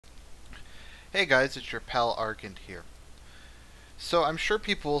Hey guys, it's your pal Argent here. So I'm sure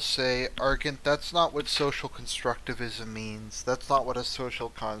people will say, Argent, that's not what social constructivism means. That's not what a social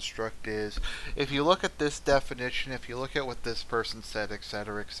construct is. If you look at this definition, if you look at what this person said,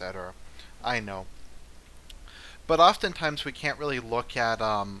 etc., etc. I know. But oftentimes we can't really look at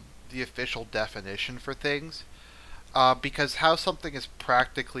the official definition for things because how something is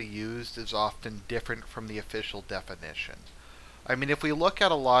practically used is often different from the official definition. I mean, if we look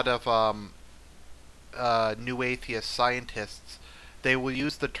at a lot of new atheist scientists, they will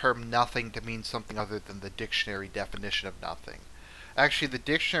use the term nothing to mean something other than the dictionary definition of nothing. Actually, the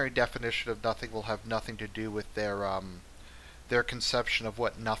dictionary definition of nothing will have nothing to do with their conception of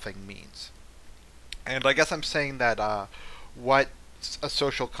what nothing means. And I guess I'm saying that what a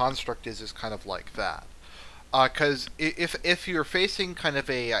social construct is kind of like that. Because if you're facing kind of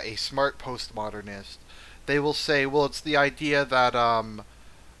a smart postmodernist, they will say, well, it's the idea that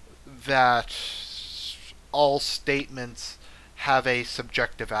that all statements have a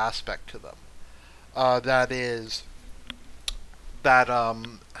subjective aspect to them. That is that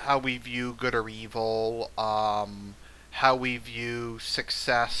how we view good or evil, how we view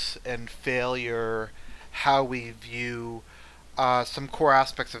success and failure, how we view some core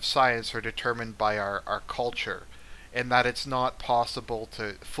aspects of science are determined by our culture, and that it's not possible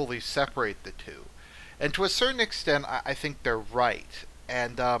to fully separate the two. And to a certain extent, I think they're right.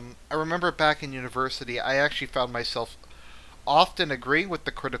 And I remember back in university, I actually found myself often agreeing with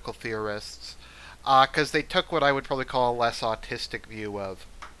the critical theorists because they took what I would probably call a less autistic view of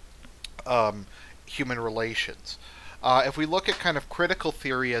human relations. If we look at kind of critical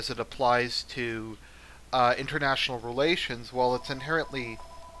theory as it applies to international relations, while it's inherently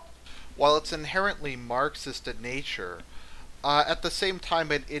Marxist in nature, at the same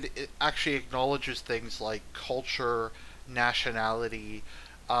time it actually acknowledges things like culture, nationality,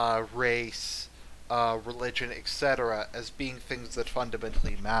 race, religion, etc., as being things that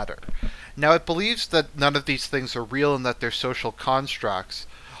fundamentally matter. Now, it believes that none of these things are real and that they're social constructs.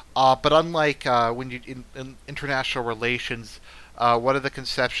 But unlike when you in international relations, one of the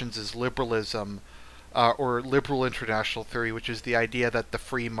conceptions is liberalism, or liberal international theory, which is the idea that the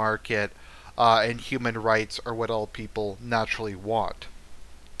free market and human rights are what all people naturally want.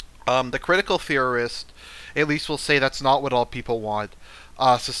 The critical theorist, at least, will say that's not what all people want.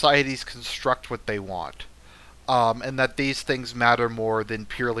 Societies construct what they want, and that these things matter more than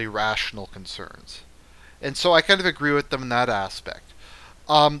purely rational concerns. And so I kind of agree with them in that aspect.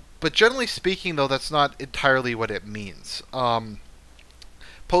 But generally speaking, though, that's not entirely what it means.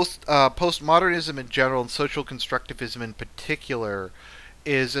 Postmodernism in general and social constructivism in particular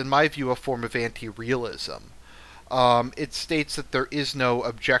is, in my view, a form of anti-realism. It states that there is no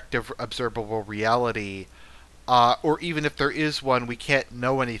objective observable reality, or even if there is one, we can't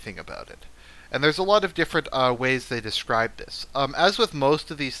know anything about it. And there's a lot of different ways they describe this. As with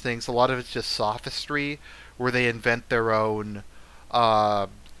most of these things, a lot of it's just sophistry, where they invent their own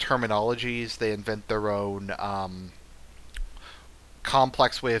terminologies, they invent their own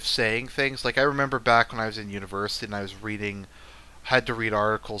complex way of saying things. Like, I remember back when I was in university and I was had to read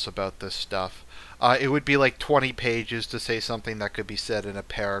articles about this stuff. It would be like 20 pages to say something that could be said in a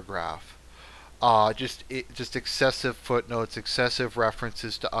paragraph. Just excessive footnotes, excessive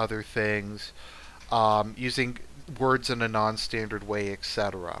references to other things, using words in a non-standard way,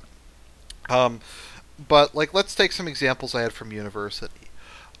 etc. But like, let's take some examples I had from university.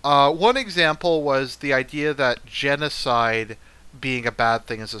 One example was the idea that genocide being a bad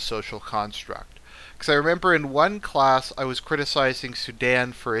thing is a social construct. Because I remember in one class I was criticizing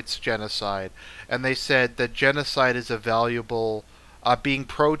Sudan for its genocide, and they said that genocide is a valuable, being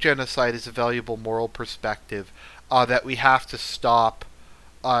pro-genocide is a valuable moral perspective that we have to stop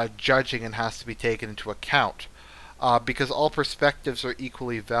judging and has to be taken into account. Because all perspectives are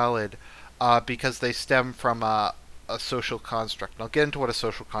equally valid because they stem from a social construct. And I'll get into what a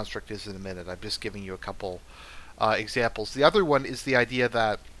social construct is in a minute. I'm just giving you a couple examples. The other one is the idea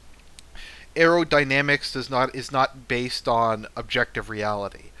that aerodynamics is not based on objective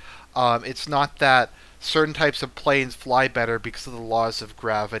reality. It's not that certain types of planes fly better because of the laws of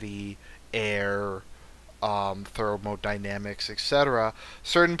gravity, air, thermodynamics, etc.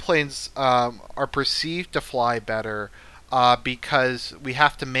 Certain planes are perceived to fly better because we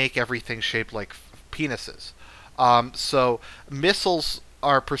have to make everything shaped like penises. So missiles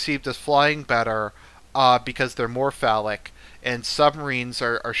are perceived as flying better because they're more phallic, and submarines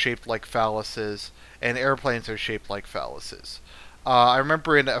are shaped like phalluses, and airplanes are shaped like phalluses. I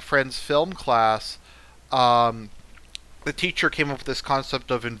remember in a friend's film class, the teacher came up with this concept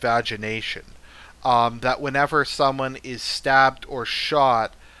of invagination. That whenever someone is stabbed or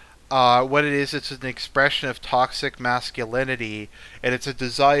shot, What it is, it's an expression of toxic masculinity, and it's a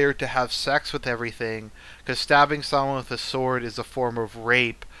desire to have sex with everything. Because stabbing someone with a sword is a form of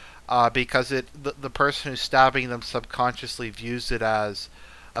rape, because the person who's stabbing them subconsciously views it as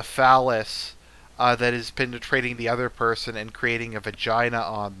a phallus that is penetrating the other person and creating a vagina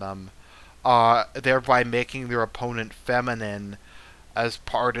on them, thereby making their opponent feminine as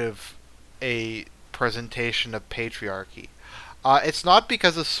part of a presentation of patriarchy. It's not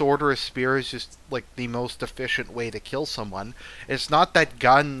because a sword or a spear is just like the most efficient way to kill someone. It's not that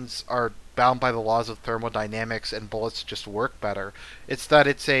guns are bound by the laws of thermodynamics and bullets just work better. It's that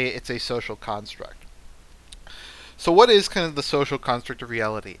it's a social construct. So what is kind of the social construct of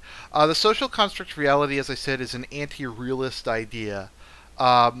reality? The social construct of reality, as I said, is an anti-realist idea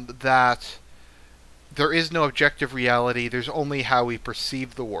that there is no objective reality. There's only how we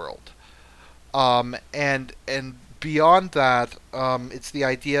perceive the world. And beyond that, it's the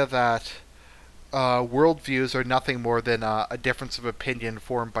idea that worldviews are nothing more than a difference of opinion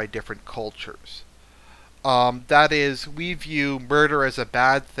formed by different cultures. That is, we view murder as a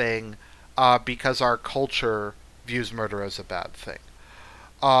bad thing because our culture views murder as a bad thing.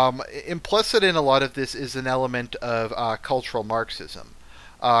 Implicit in a lot of this is an element of cultural Marxism.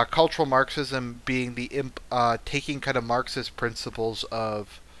 Cultural Marxism being taking kind of Marxist principles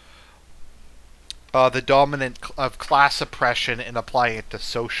of the dominant of class oppression and applying it to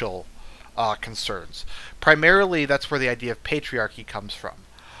social concerns. Primarily, that's where the idea of patriarchy comes from.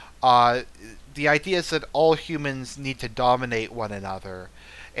 The idea is that all humans need to dominate one another,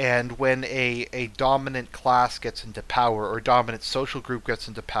 and when a dominant class gets into power, or dominant social group gets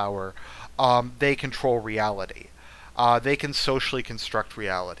into power, they control reality. They can socially construct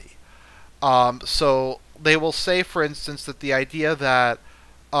reality. So they will say, for instance, that the idea that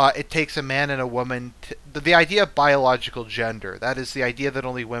it takes a man and a woman the idea of biological gender, that is the idea that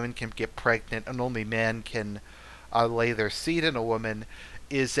only women can get pregnant and only men can lay their seed in a woman,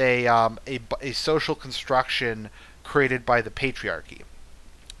 is a social construction created by the patriarchy.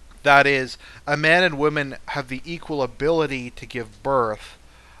 That is, a man and woman have the equal ability to give birth.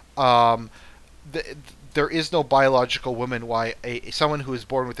 There is no biological woman why someone who is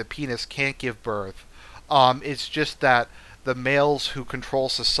born with a penis can't give birth. It's just that the males who control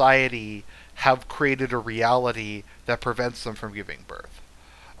society have created a reality that prevents them from giving birth.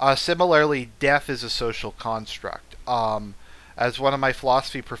 Similarly, death is a social construct. As one of my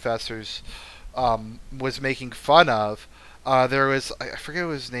philosophy professors was making fun of, there was, I forget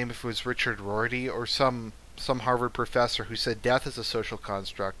his name, if it was Richard Rorty or some Harvard professor who said death is a social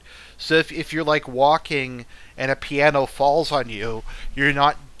construct. So if you're like walking and a piano falls on you, you're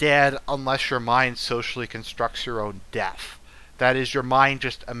not dead unless your mind socially constructs your own death. That is, your mind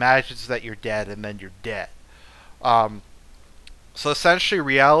just imagines that you're dead and then you're dead. So essentially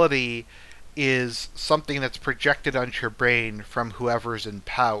reality is something that's projected onto your brain from whoever's in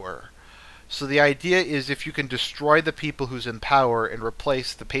power. So the idea is, if you can destroy the people who's in power and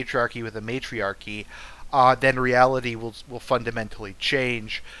replace the patriarchy with a matriarchy, then reality will fundamentally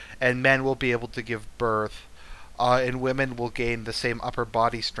change, and men will be able to give birth, and women will gain the same upper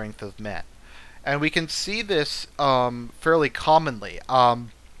body strength of men. And we can see this fairly commonly.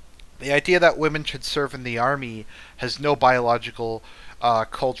 The idea that women should serve in the army has no biological,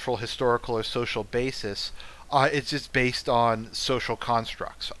 cultural, historical, or social basis. It's just based on social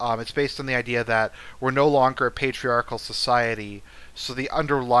constructs. It's based on the idea that we're no longer a patriarchal society, so the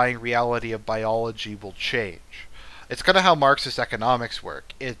underlying reality of biology will change. It's kind of how Marxist economics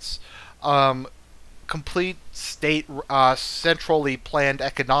work. It's complete state, centrally planned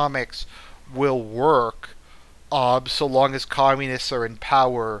economics will work so long as communists are in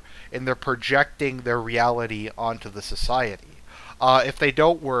power and they're projecting their reality onto the society. If they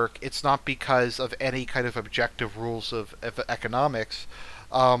don't work, it's not because of any kind of objective rules of economics.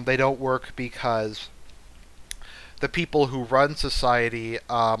 They don't work because the people who run society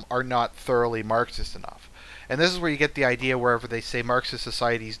are not thoroughly Marxist enough. And this is where you get the idea wherever they say Marxist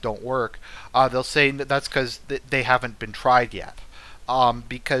societies don't work, they'll say that's because they haven't been tried yet.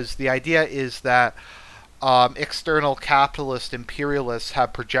 Because the idea is that external capitalist imperialists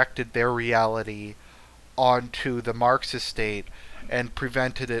have projected their reality onto the Marxist state and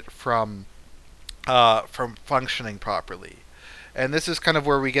prevented it from functioning properly. And this is kind of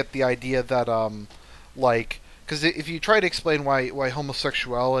where we get the idea that because if you try to explain why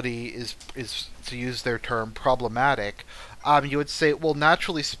homosexuality is, to use their term, problematic, you would say, well,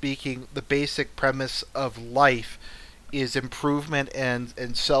 naturally speaking, the basic premise of life is improvement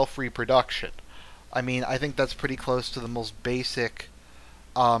and self-reproduction. I mean, I think that's pretty close to the most basic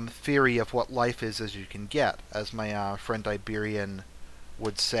theory of what life is as you can get, as my friend Iberian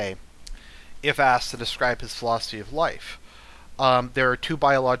would say. if asked to describe his philosophy of life. There are two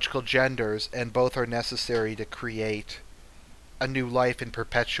biological genders, and both are necessary to create a new life and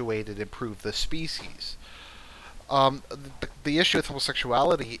perpetuate and improve the species. The issue with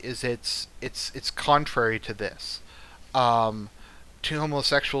homosexuality is it's contrary to this. Two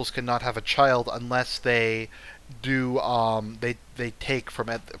homosexuals cannot have a child unless they do they take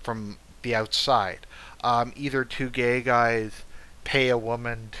from the outside. Either two gay guys pay a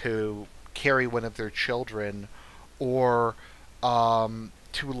woman to carry one of their children, or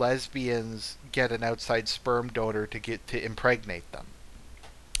two lesbians get an outside sperm donor to impregnate them.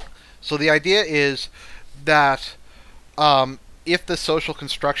 So the idea is that if the social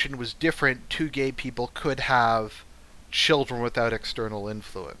construction was different, two gay people could have children without external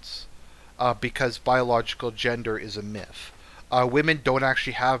influence, because biological gender is a myth. Women don't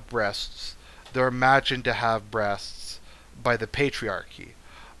actually have breasts. They're imagined to have breasts by the patriarchy.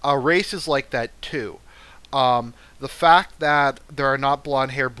 Race is like that too. The fact that there are not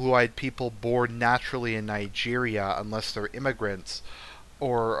blonde-haired, blue-eyed people born naturally in Nigeria, unless they're immigrants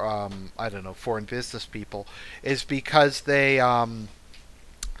or I don't know, foreign business people, is because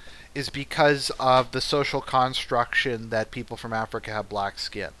of the social construction that people from Africa have black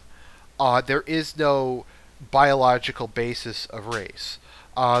skin. There is no biological basis of race.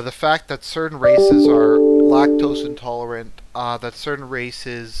 The fact that certain races are lactose intolerant, that certain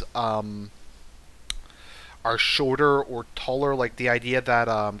races are shorter or taller, like the idea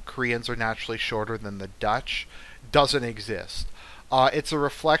that Koreans are naturally shorter than the Dutch, doesn't exist. It's a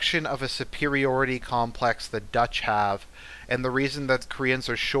reflection of a superiority complex the Dutch have, and the reason that Koreans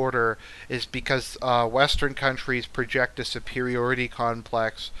are shorter is because Western countries project a superiority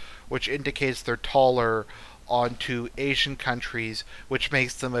complex which indicates they're taller onto Asian countries, which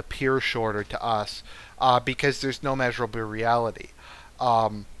makes them appear shorter to us, because there's no measurable reality.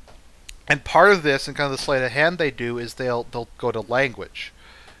 And part of this, and kind of the sleight of hand they do, is they'll go to language,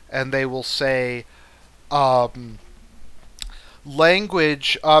 and they will say,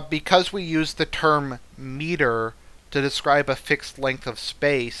 language, because we use the term meter to describe a fixed length of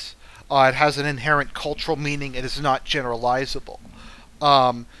space, it has an inherent cultural meaning. It is not generalizable.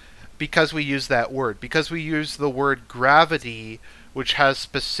 Because we use that word. Because we use the word gravity, which has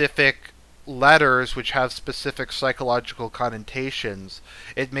specific letters, which have specific psychological connotations,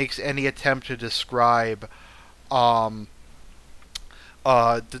 it makes any attempt to describe to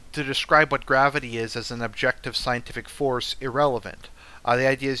describe what gravity is as an objective scientific force irrelevant. The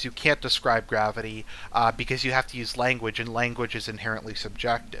idea is you can't describe gravity because you have to use language, and language is inherently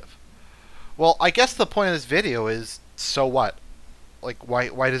subjective. Well, I guess the point of this video is, so what? Like,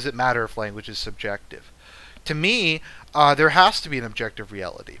 why does it matter if language is subjective? To me, there has to be an objective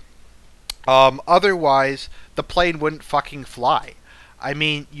reality. Otherwise, the plane wouldn't fucking fly. I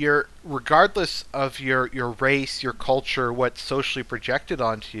mean, regardless of your race, your culture, what's socially projected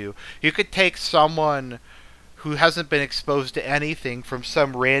onto you, you could take someone who hasn't been exposed to anything from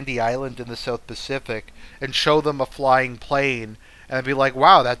some randy island in the South Pacific and show them a flying plane and be like,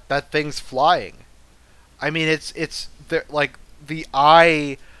 wow, that thing's flying. I mean, it's like the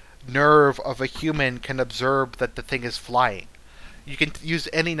eye nerve of a human can observe that the thing is flying. You can use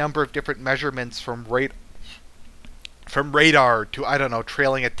any number of different measurements from radar to, I don't know,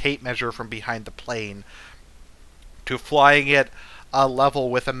 trailing a tape measure from behind the plane, to flying it a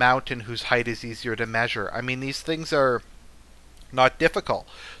level with a mountain whose height is easier to measure. I mean, these things are not difficult.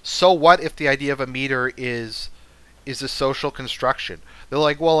 So what if the idea of a meter is a social construction? They're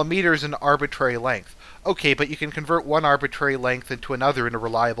like, well, a meter is an arbitrary length. Okay, but you can convert one arbitrary length into another in a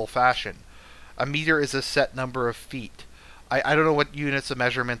reliable fashion. A meter is a set number of feet. I don't know what units of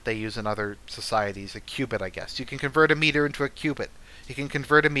measurement they use in other societies. A cubit, I guess. You can convert a meter into a cubit. You can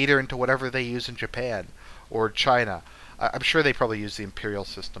convert a meter into whatever they use in Japan or China. I'm sure they probably use the imperial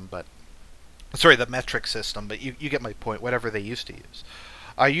system, but... sorry, the metric system, but you get my point, whatever they used to use.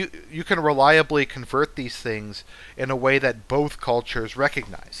 You can reliably convert these things in a way that both cultures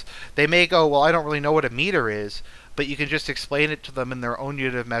recognize. They may go, well, I don't really know what a meter is, but you can just explain it to them in their own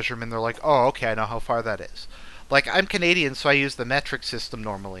unit of measurement. They're like, oh, okay, I know how far that is. Like, I'm Canadian, so I use the metric system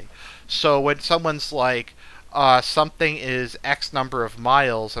normally. So when someone's like, something is X number of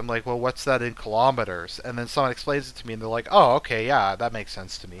miles, I'm like, well, what's that in kilometers? And then someone explains it to me, and they're like, oh, okay, yeah, that makes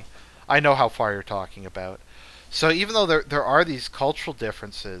sense to me. I know how far you're talking about. So even though there are these cultural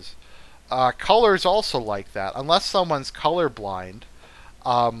differences, color is also like that. Unless someone's colorblind,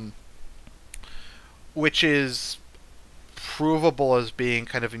 which is provable as being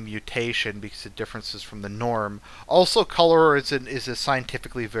kind of a mutation because it differences from the norm. Also, color is a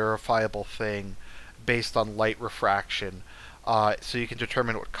scientifically verifiable thing based on light refraction. so you can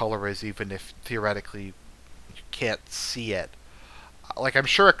determine what color is even if theoretically you can't see it. Like, I'm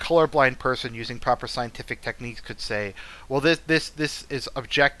sure a colorblind person using proper scientific techniques could say, well, this is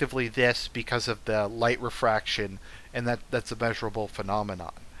objectively this because of the light refraction, and that's a measurable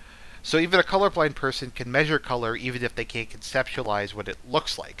phenomenon. So even a colorblind person can measure color even if they can't conceptualize what it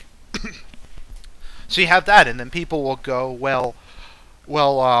looks like. So you have that, and then people will go, well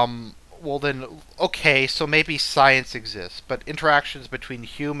then, okay, so maybe science exists, but interactions between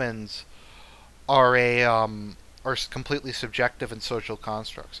humans are are completely subjective and social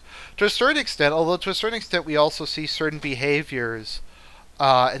constructs. To a certain extent, although to a certain extent we also see certain behaviors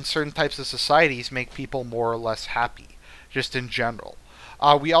and certain types of societies make people more or less happy, just in general.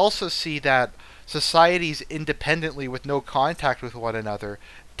 We also see that societies independently with no contact with one another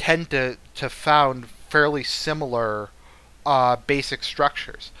tend to found fairly similar basic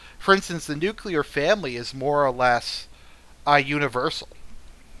structures. For instance, the nuclear family is more or less universal.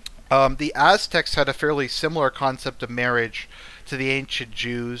 The Aztecs had a fairly similar concept of marriage to the ancient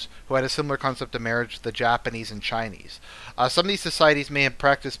Jews, who had a similar concept of marriage to the Japanese and Chinese. Some of these societies may have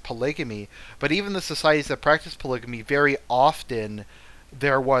practiced polygamy, but even the societies that practiced polygamy, very often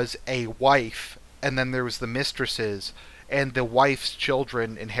there was a wife, and then there was the mistresses, and the wife's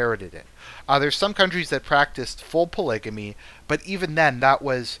children inherited it. There's some countries that practiced full polygamy, but even then, that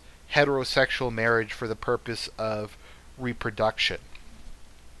was heterosexual marriage for the purpose of reproduction.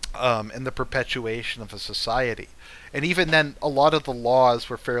 And the perpetuation of a society. And even then, a lot of the laws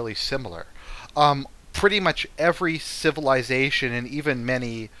were fairly similar. Pretty much every civilization, and even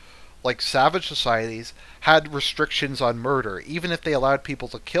many like savage societies, had restrictions on murder. Even if they allowed people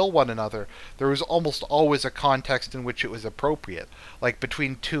to kill one another, there was almost always a context in which it was appropriate, like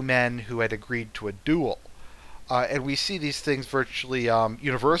between two men who had agreed to a duel. And we see these things virtually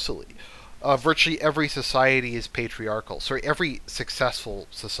universally. Virtually every society is patriarchal. Sorry, every successful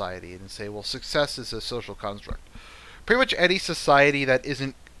society. And say, well, success is a social construct. Pretty much any society that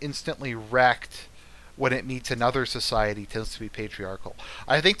isn't instantly wrecked when it meets another society tends to be patriarchal.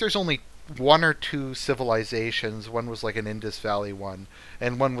 I think there's only one or two civilizations. One was like an Indus Valley one,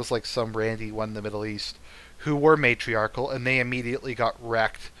 and one was like some randy one in the Middle East, who were matriarchal, and they immediately got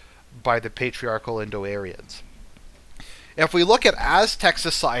wrecked by the patriarchal Indo-Aryans. If we look at Aztec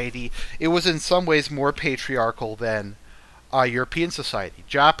society, it was in some ways more patriarchal than European society.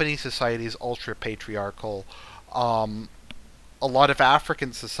 Japanese society is ultra patriarchal. A lot of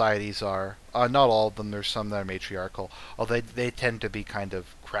African societies are. Not all of them. There's some that are matriarchal, although they tend to be kind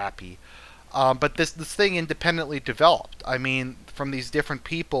of crappy. But this thing independently developed. I mean, from these different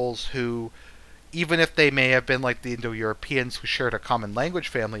peoples who, even if they may have been like the Indo-Europeans who shared a common language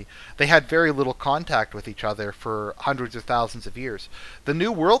family, they had very little contact with each other for hundreds of thousands of years. The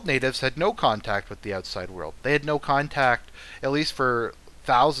New World natives had no contact with the outside world. They had no contact, at least for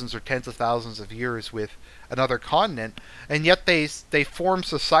thousands or tens of thousands of years, with another continent, and yet they formed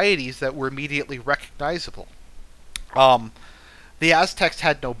societies that were immediately recognizable. The Aztecs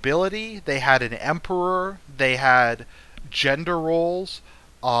had nobility, they had an emperor, they had gender roles,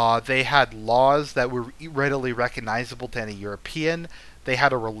 they had laws that were readily recognizable to any European. They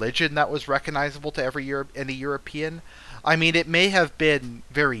had a religion that was recognizable to any European. I mean, it may have been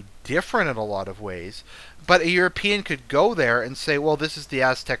very different in a lot of ways, but a European could go there and say, well, this is the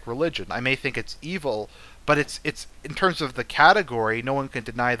Aztec religion. I may think it's evil, but it's in terms of the category, no one can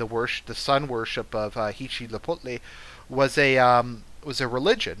deny the sun worship of Huitzilopochtli was a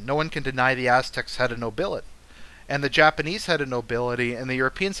religion. No one can deny the Aztecs had a nobility. And the Japanese had a nobility, and the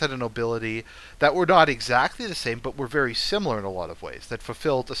Europeans had a nobility that were not exactly the same, but were very similar in a lot of ways, that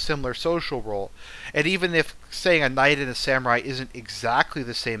fulfilled a similar social role. And even if saying a knight and a samurai isn't exactly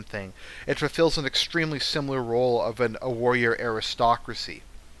the same thing, it fulfills an extremely similar role of a warrior aristocracy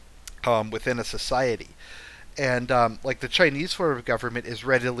within a society. And like the Chinese form of government is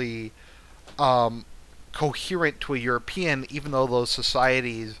readily coherent to a European, even though those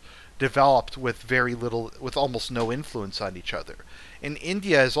societies developed with with almost no influence on each other. And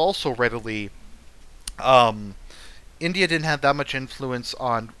India is also readily, India didn't have that much influence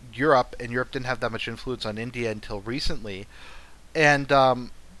on Europe, and Europe didn't have that much influence on India until recently. And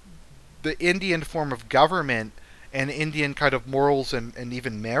the Indian form of government and Indian kind of morals and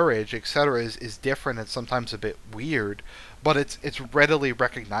even marriage, etc., is different and sometimes a bit weird, but it's readily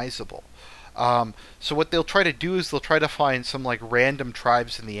recognizable. So what they'll try to do is they'll try to find some like random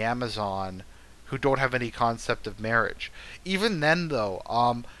tribes in the Amazon who don't have any concept of marriage. Even then, though,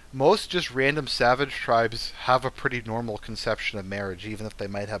 most just random savage tribes have a pretty normal conception of marriage, even if they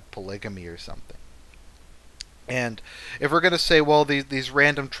might have polygamy or something. And if we're going to say, well, these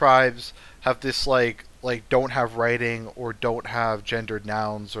random tribes have this like like don't have writing or don't have gendered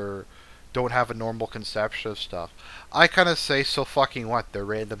nouns or don't have a normal conception of stuff, I kind of say, so fucking what? They're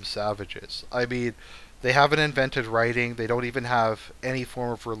random savages. I mean, they haven't invented writing. They don't even have any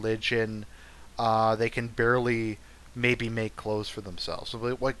form of religion. They can barely maybe make clothes for themselves.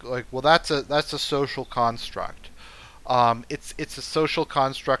 So well, that's a social construct. It's a social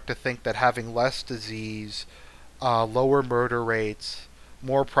construct to think that having less disease, lower murder rates,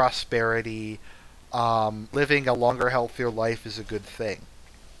 more prosperity, living a longer, healthier life is a good thing.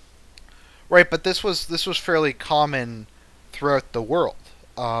 Right, but this was fairly common throughout the world.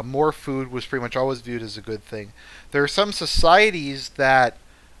 More food was pretty much always viewed as a good thing. There are some societies that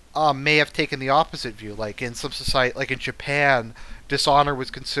may have taken the opposite view. Like in some society, like in Japan, dishonor was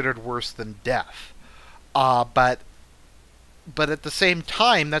considered worse than death. But at the same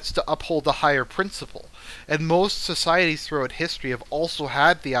time, that's to uphold a higher principle. And most societies throughout history have also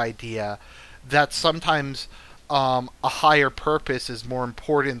had the idea that sometimes a higher purpose is more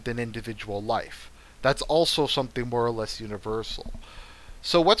important than individual life. That's also something more or less universal.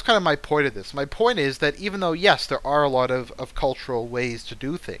 So what's kind of my point of this? My point is that even though, yes, there are a lot of cultural ways to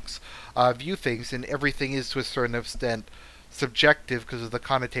do things, view things, and everything is to a certain extent subjective because of the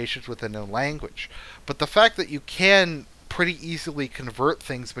connotations within a language. But the fact that you can pretty easily convert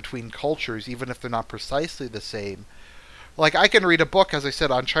things between cultures, even if they're not precisely the same. Like, I can read a book, as I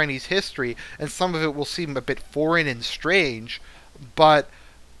said, on Chinese history, and some of it will seem a bit foreign and strange, but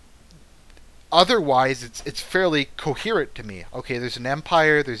otherwise it's fairly coherent to me. Okay, there's an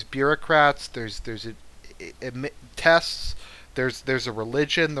empire, there's bureaucrats, there's tests, there's a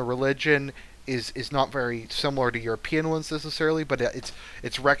religion. The religion is not very similar to European ones necessarily, but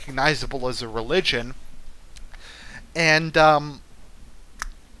it's recognizable as a religion. And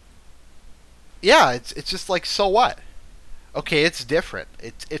yeah, it's just like, so what? Okay, it's different.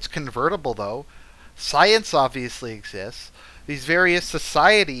 It's convertible though. Science obviously exists. These various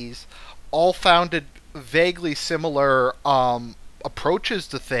societies all founded vaguely similar approaches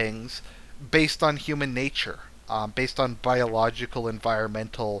to things based on human nature, based on biological,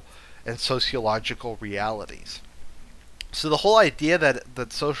 environmental, and sociological realities. So the whole idea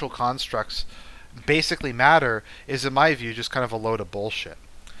that social constructs basically matter is, in my view, just kind of a load of bullshit.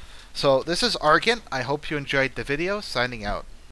 So this is Argent. I hope you enjoyed the video. Signing out.